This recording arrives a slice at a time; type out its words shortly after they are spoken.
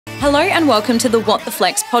Hello and welcome to the What the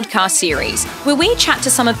Flex podcast series, where we chat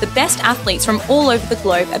to some of the best athletes from all over the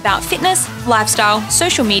globe about fitness, lifestyle,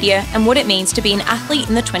 social media, and what it means to be an athlete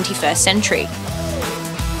in the 21st century.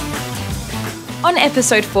 On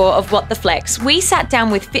episode 4 of What the Flex, we sat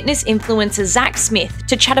down with fitness influencer Zach Smith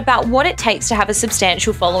to chat about what it takes to have a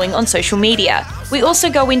substantial following on social media. We also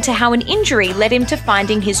go into how an injury led him to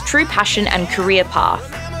finding his true passion and career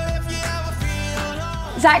path.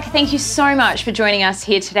 Zach, thank you so much for joining us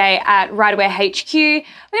here today at Ryderwear HQ. We're going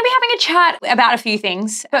to be having a chat about a few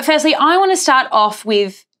things. But firstly, I want to start off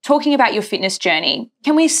with talking about your fitness journey.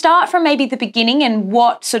 Can we start from maybe the beginning and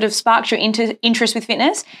what sort of sparked your interest with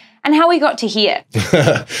fitness and how we got to here?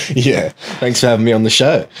 Yeah, thanks for having me on the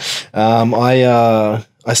show.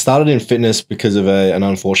 I started in fitness because of an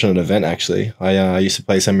unfortunate event, actually. I used to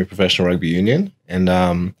play semi-professional rugby union,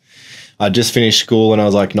 and I just finished school when I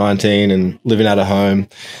was like 19 and living out of home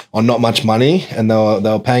on not much money, and they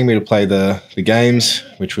were paying me to play the games,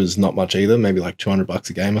 which was not much either, maybe like $200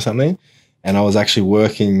 a game or something. And I was actually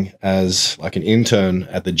working as like an intern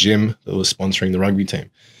at the gym that was sponsoring the rugby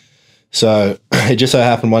team. So it just so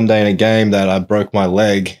happened one day in a game that I broke my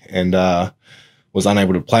leg and was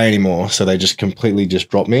unable to play anymore. So they just completely just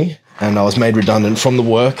dropped me, and I was made redundant from the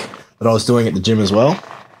work that I was doing at the gym as well.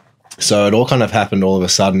 So it all kind of happened all of a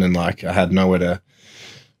sudden, and like I had nowhere to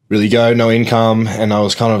really go, no income, and I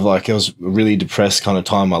was kind of like, it was a really depressed kind of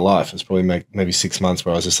time in my life. It was probably maybe 6 months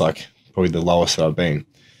where I was just like probably the lowest that I've been.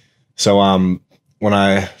 So when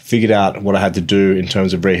I figured out what I had to do in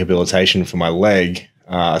terms of rehabilitation for my leg,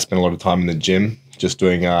 I spent a lot of time in the gym just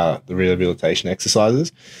doing the rehabilitation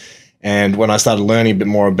exercises. And when I started learning a bit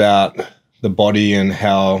more about the body and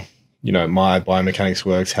how, you know, my biomechanics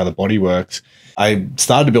works, how the body works, I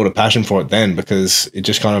started to build a passion for it then, because it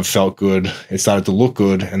just kind of felt good. It started to look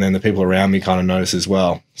good, and then the people around me kind of noticed as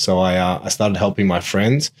well. So I started helping my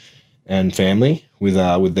friends and family with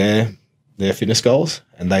their fitness goals,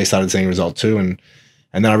 and they started seeing results too. And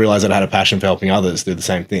then I realized that I had a passion for helping others do the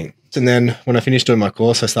same thing. And then when I finished doing my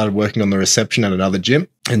course, I started working on the reception at another gym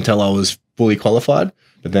until I was fully qualified.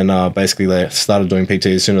 But then basically they started doing PT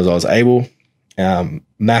as soon as I was able,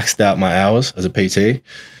 maxed out my hours as a PT,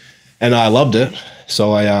 and I loved it.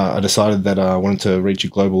 So I decided that I wanted to reach a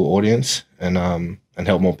global audience and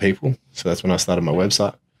help more people. So that's when I started my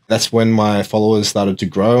website. That's when my followers started to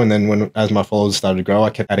grow. And then as my followers started to grow, I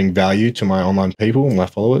kept adding value to my online people, my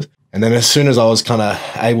followers. And then as soon as I was kind of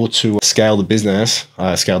able to scale the business,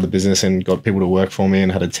 I scaled the business and got people to work for me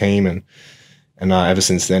and had a team. And ever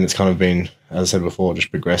since then, it's kind of been, as I said before, just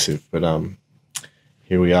progressive. But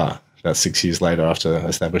here we are, about 6 years later after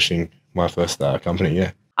establishing my first company,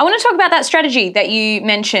 yeah. I want to talk about that strategy that you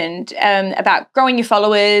mentioned about growing your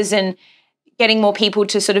followers and getting more people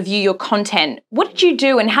to sort of view your content. What did you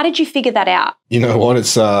do and how did you figure that out? You know what?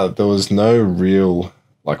 It's there was no real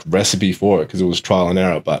like recipe for it because it was trial and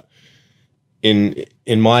error. But in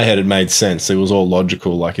my head, it made sense. It was all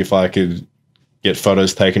logical. Like if I could get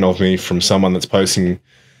photos taken of me from someone that's posting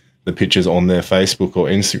the pictures on their Facebook or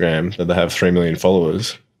Instagram that they have 3 million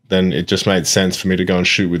followers, then it just made sense for me to go and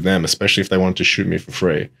shoot with them, especially if they wanted to shoot me for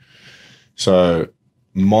free. So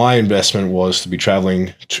my investment was to be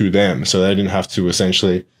traveling to them, so they didn't have to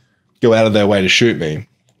essentially go out of their way to shoot me.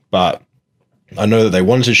 But I know that they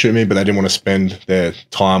wanted to shoot me, but they didn't want to spend their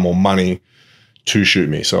time or money to shoot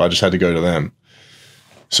me. So I just had to go to them.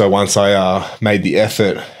 So once I made the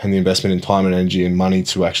effort and the investment in time and energy and money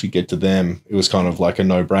to actually get to them, it was kind of like a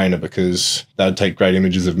no-brainer, because they'd take great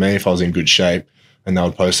images of me if I was in good shape, and they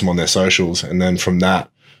would post them on their socials. And then from that,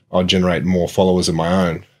 I'd generate more followers of my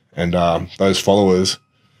own. And those followers,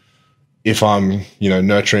 if I'm, you know,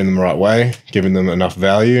 nurturing them the right way, giving them enough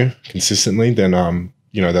value consistently, then,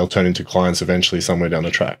 you know, they'll turn into clients eventually somewhere down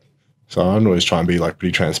the track. So I'd always try and be like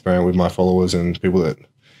pretty transparent with my followers and people that,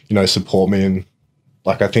 you know, support me. And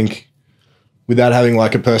like, I think without having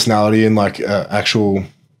like a personality and like actual,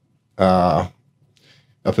 a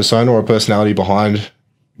persona or a personality behind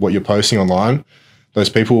what you're posting online, those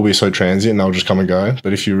people will be so transient and they'll just come and go.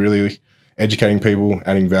 But if you're really educating people,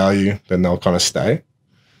 adding value, then they'll kind of stay.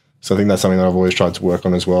 So I think that's something that I've always tried to work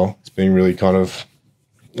on as well. It's being really kind of,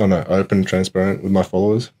 I don't know, open and transparent with my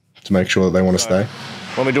followers to make sure that they want to stay.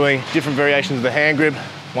 When we're doing different variations of the hand grip,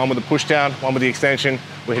 one with the push down, one with the extension,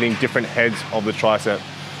 we're hitting different heads of the tricep.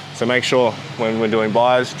 So make sure when we're doing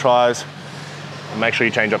bis, tris, make sure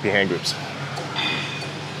you change up your hand grips.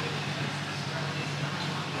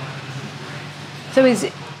 So is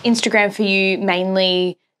Instagram for you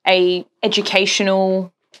mainly a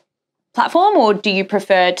educational platform, or do you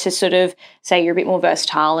prefer to sort of say you're a bit more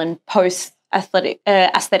versatile and post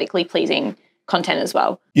aesthetically pleasing content as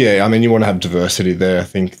well? Yeah, I mean, you want to have diversity there. I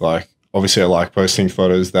think, like, obviously I like posting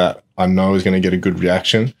photos that I know is going to get a good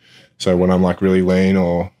reaction. So when I'm like really lean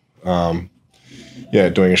or,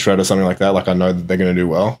 doing a shred or something like that, like I know that they're going to do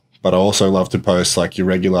well. But I also love to post like your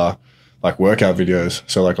regular like workout videos.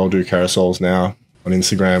 So like I'll do carousels now on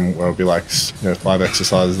Instagram where it'll be like, 5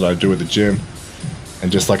 exercises that I do at the gym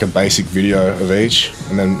and just like a basic video of each.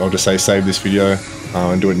 And then I'll just say, save this video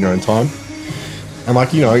and do it in your own time. And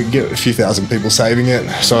like, you get a few thousand people saving it.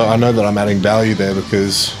 So I know that I'm adding value there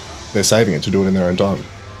because they're saving it to do it in their own time,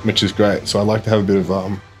 which is great. So I like to have a bit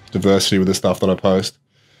of diversity with the stuff that I post.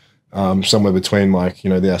 Somewhere between like,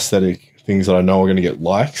 the aesthetic things that I know are going to get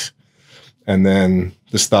likes and then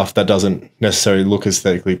the stuff that doesn't necessarily look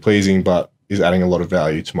aesthetically pleasing, but is adding a lot of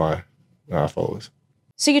value to my followers.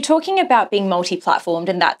 So you're talking about being multi-platformed,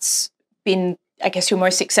 and that's been, I guess, your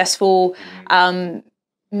most successful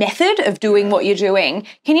method of doing what you're doing.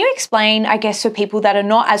 Can you explain, I guess, for people that are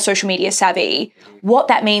not as social media savvy, what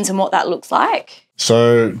that means and what that looks like?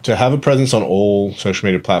 So to have a presence on all social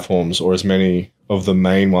media platforms, or as many of the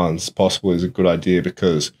main ones possible, is a good idea,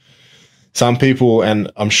 because some people,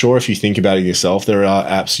 and I'm sure if you think about it yourself, there are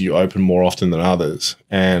apps you open more often than others,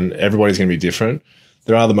 and everybody's going to be different.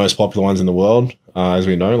 There are the most popular ones in the world, as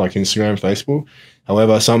we know, like Instagram, Facebook.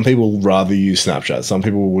 However, some people would rather use Snapchat. Some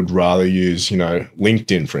people would rather use,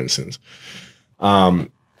 LinkedIn, for instance. And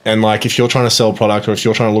like if you're trying to sell a product or if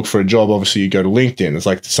you're trying to look for a job, obviously you go to LinkedIn. It's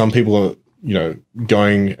like some people are,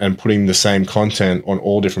 going and putting the same content on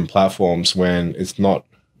all different platforms when it's not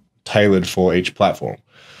tailored for each platform.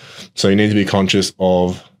 So you need to be conscious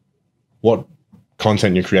of what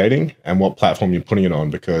content you're creating and what platform you're putting it on,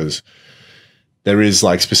 because there is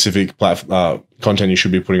like specific content you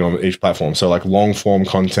should be putting on each platform. So like long form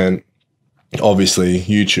content, obviously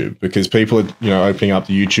YouTube, because people are, opening up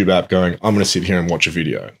the YouTube app going, I'm going to sit here and watch a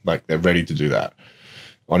video. Like they're ready to do that.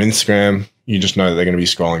 On Instagram, you just know that they're going to be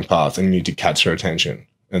scrolling past and you need to catch their attention.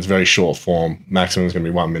 And it's very short form. Maximum is going to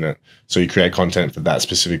be 1 minute. So you create content for that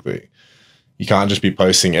specifically. You can't just be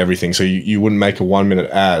posting everything. So you wouldn't make a 1 minute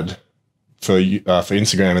ad for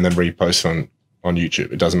Instagram and then repost on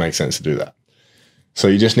YouTube. It doesn't make sense to do that. So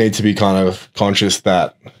you just need to be kind of conscious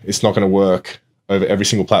that it's not going to work over every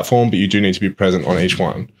single platform, but you do need to be present on each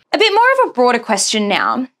one. A bit more of a broader question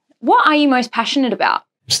now. What are you most passionate about?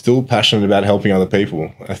 I'm still passionate about helping other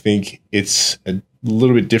people. I think it's a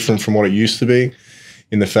little bit different from what it used to be,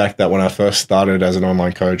 in the fact that when I first started as an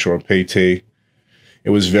online coach or a PT, it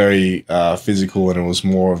was very physical, and it was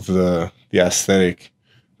more of the aesthetic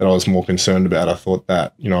that I was more concerned about. I thought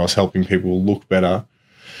that, I was helping people look better.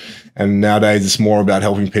 And nowadays it's more about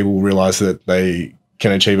helping people realize that they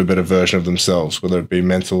can achieve a better version of themselves, whether it be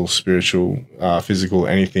mental, spiritual, physical,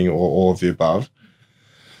 anything, or all of the above.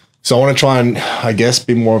 So I want to try and, I guess,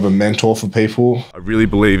 be more of a mentor for people. I really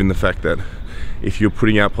believe in the fact that if you're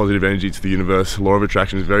putting out positive energy to the universe, law of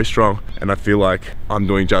attraction is very strong. And I feel like I'm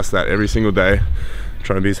doing just that every single day,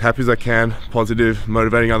 trying to be as happy as I can, positive,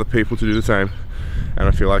 motivating other people to do the same. And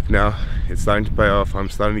I feel like now it's starting to pay off. I'm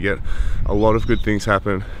starting to get a lot of good things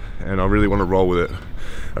happen, and I really want to roll with it.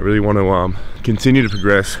 I really want to continue to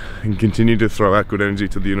progress and continue to throw out good energy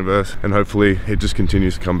to the universe, and hopefully it just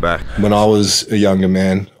continues to come back. When I was a younger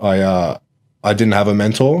man, I didn't have a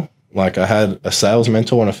mentor. Like I had a sales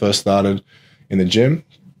mentor when I first started in the gym,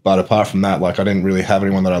 but apart from that, like I didn't really have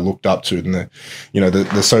anyone that I looked up to. And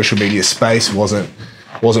the social media space wasn't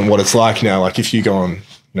what it's like now. Like if you go on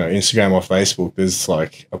Instagram or Facebook, there's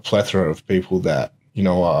like a plethora of people that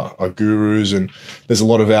are gurus, and there's a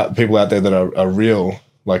lot of people out there that are real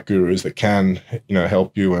like gurus that can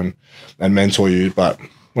help you and mentor you. But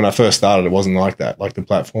when I first started, it wasn't like that. Like the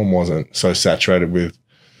platform wasn't so saturated with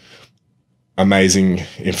amazing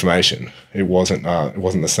information. It wasn't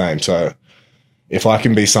the same. So if I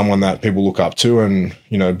can be someone that people look up to and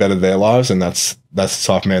better their lives, and that's the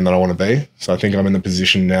type of man that I want to be. So I think I'm in the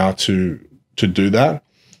position now to do that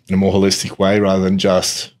in a more holistic way, rather than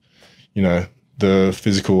just the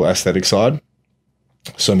physical aesthetic side.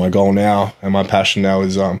 So my goal now and my passion now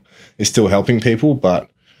is still helping people, but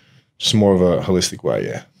just more of a holistic way.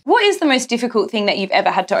 Yeah. What is the most difficult thing that you've ever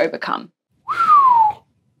had to overcome?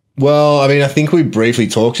 Well, I mean, I think we briefly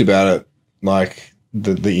talked about it. Like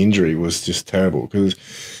the injury was just terrible, because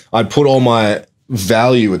I'd put all my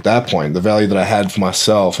value at that point, the value that I had for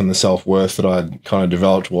myself and the self-worth that I'd kind of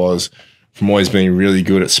developed was from always being really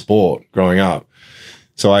good at sport growing up.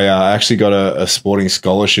 So I actually got a sporting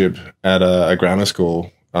scholarship at a grammar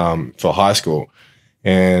school for high school,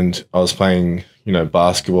 and I was playing,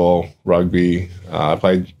 basketball, rugby. I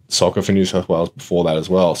played soccer for New South Wales before that as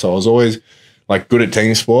well. So I was always like good at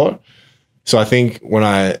team sport, So I think when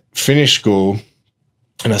I finished school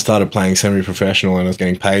and I started playing semi-professional and I was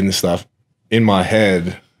getting paid and stuff, in my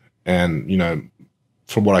head and,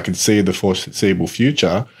 from what I could see of the foreseeable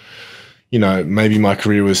future, maybe my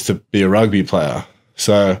career was to be a rugby player.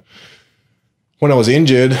 So when I was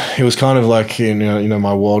injured, it was kind of like,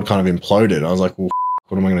 my world kind of imploded. I was like, well,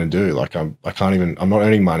 what am I going to do? Like, I'm not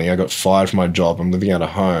earning money. I got fired from my job. I'm living out of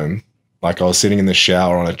home. Like, I was sitting in the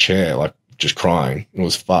shower on a chair, like just crying. It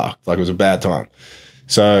was fucked. Like, it was a bad time.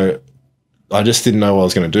 So I just didn't know what I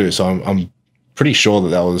was going to do. So I'm pretty sure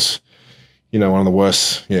that was, one of the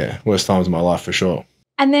worst times of my life for sure.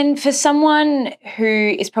 And then for someone who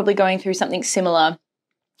is probably going through something similar,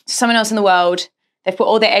 someone else in the world, they've put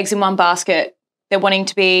all their eggs in one basket. They're wanting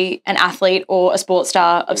to be an athlete or a sports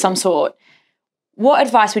star of some sort. What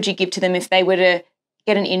advice would you give to them if they were to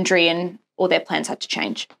get an injury and all their plans had to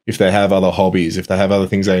change? If they have other hobbies, if they have other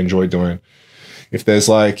things they enjoy doing, if there's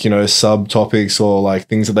subtopics or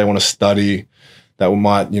things that they want to study that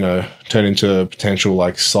might, turn into a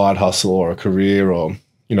potential side hustle or a career, or,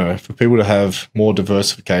 for people to have more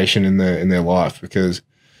diversification in their life. Because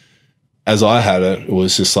as I had it, it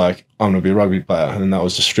was just I'm going to be a rugby player. And then that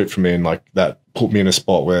was just stripped from me, and that put me in a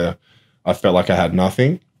spot where I felt like I had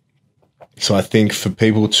nothing. So I think for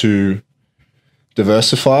people to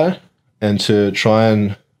diversify and to try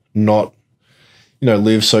and not,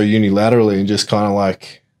 live so unilaterally, and just kind of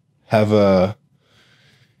have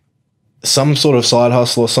some sort of side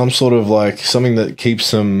hustle or some sort of something that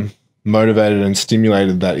keeps them motivated and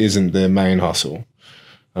stimulated that isn't their main hustle.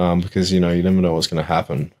 Because, you never know what's going to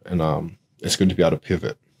happen, and it's good to be able to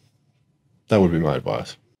pivot. That would be my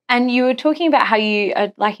advice. And you were talking about how you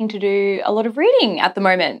are liking to do a lot of reading at the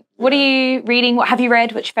moment. What are you reading? What have you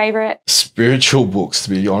read? What's your favourite? Spiritual books, to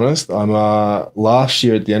be honest. I'm last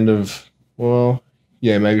year at the end of,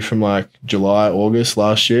 maybe from July, August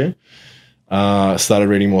last year, started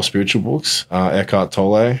reading more spiritual books. Eckhart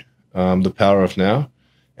Tolle, The Power of Now,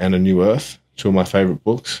 and A New Earth, two of my favourite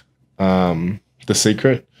books. The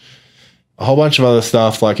Secret. A whole bunch of other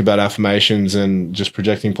stuff about affirmations and just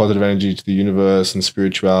projecting positive energy to the universe and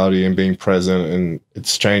spirituality and being present. And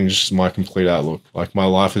it's changed my complete outlook. My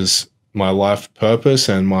life purpose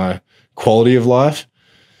and my quality of life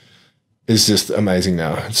is just amazing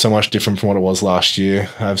now. It's so much different from what it was last year.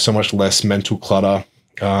 I have so much less mental clutter.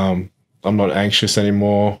 I'm not anxious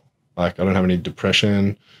anymore. I don't have any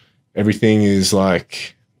depression. Everything is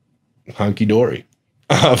hunky dory.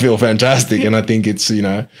 I feel fantastic. And I think it's,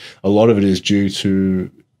 a lot of it is due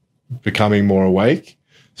to becoming more awake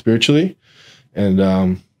spiritually and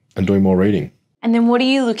doing more reading. And then what are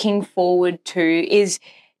you looking forward to? Do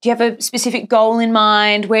you have a specific goal in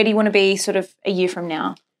mind? Where do you want to be sort of a year from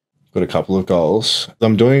now? Got a couple of goals.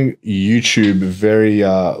 I'm doing YouTube very,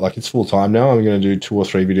 it's full time now. I'm going to do 2 or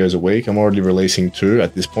 3 videos a week. I'm already releasing 2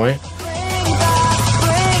 at this point.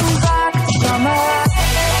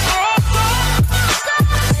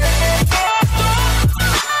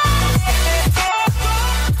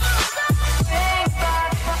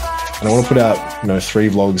 And I want to put out, 3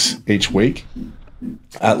 vlogs each week,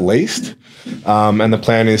 at least. And the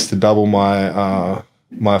plan is to double my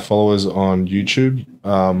my followers on YouTube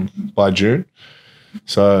by June.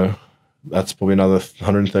 So that's probably another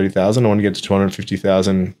 130,000. I want to get to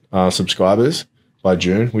 250,000 subscribers by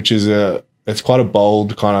June, which is it's quite a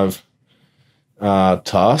bold kind of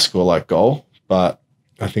task or goal. But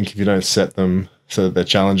I think if you don't set them so that they're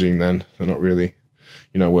challenging, then they're not really,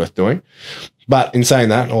 worth doing. But in saying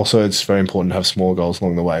that, also it's very important to have small goals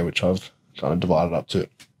along the way, which I've kind of divided up to.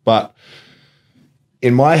 But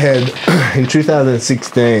in my head, in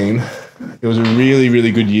 2016, it was a really,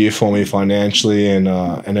 really good year for me financially, and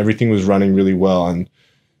everything was running really well. And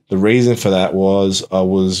the reason for that was I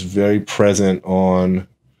was very present on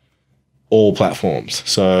all platforms.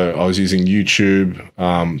 So I was using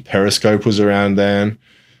YouTube, Periscope was around then.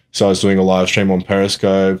 So I was doing a live stream on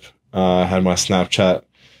Periscope, had my Snapchat,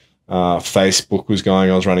 Facebook was going,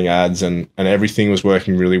 I was running ads, and everything was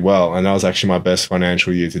working really well. And that was actually my best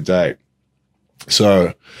financial year to date.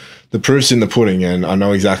 So the proof's in the pudding, and I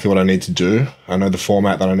know exactly what I need to do. I know the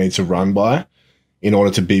format that I need to run by in order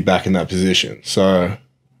to be back in that position. So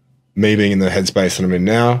me being in the headspace that I'm in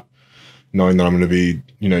now, knowing that I'm going to be,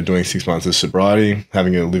 doing 6 months of sobriety,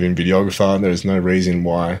 having a living videographer, there's no reason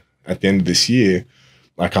why at the end of this year,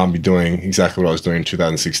 I can't be doing exactly what I was doing in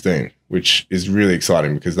 2016, which is really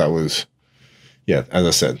exciting because that was, as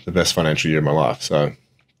I said, the best financial year of my life. So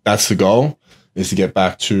that's the goal, is to get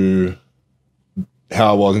back to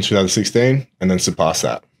how I was in 2016 and then surpass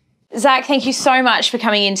that. Zach, thank you so much for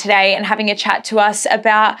coming in today and having a chat to us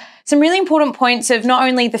about some really important points of not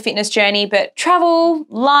only the fitness journey, but travel,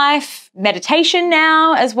 life, meditation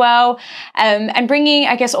now as well, and bringing,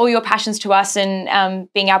 I guess, all your passions to us and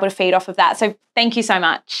being able to feed off of that. So thank you so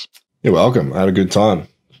much. You're welcome. I had a good time.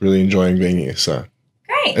 Really enjoying being here. So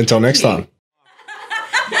great. Until next time.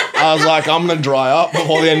 I was like, I'm going to dry up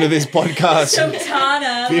before the end of this podcast.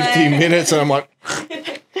 50 minutes, and I'm like...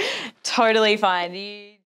 Totally fine.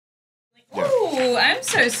 Oh, I'm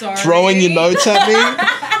so sorry. Throwing your notes at me?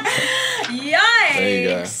 Yikes. There you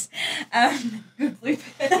go. Good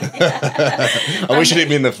blooper. I wish it hit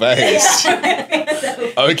me in the face.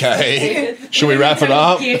 Okay. Should we wrap it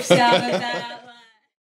up? Gifts out of that.